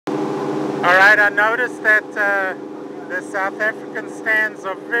Alright, I noticed that the South African stands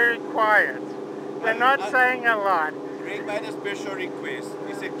are very quiet. They're not saying a lot. Greg made a special request.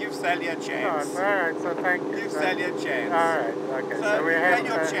 He said, give Sally a chance. Oh, alright, so thank you. Give Sally a chance. Alright, okay. So we have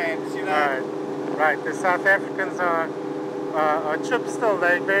your chance, you know. Alright, right. The South Africans are chip still.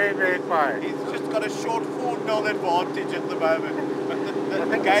 They're very, very quiet. He's just got a short 4-0 advantage at the moment. But the I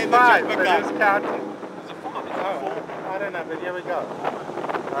think game it's 5, has just but begun. it's counting. Is it 5? Is it 4? I don't know, but here we go.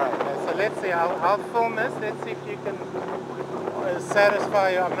 Alright, so let's see. I'll film this. Let's see if you can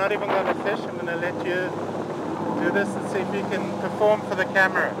satisfy you. I'm not even going to fish. I'm going to let you do this and see if you can perform for the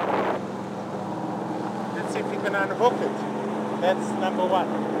camera. Let's see if you can unhook it. That's number 1. I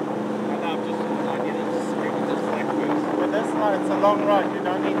need to swing with this flag first. With this line, it's a long rod. You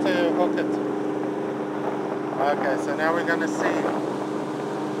don't need to hook it. Okay, so now we're going to see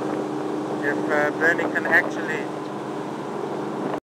if Bernie can actually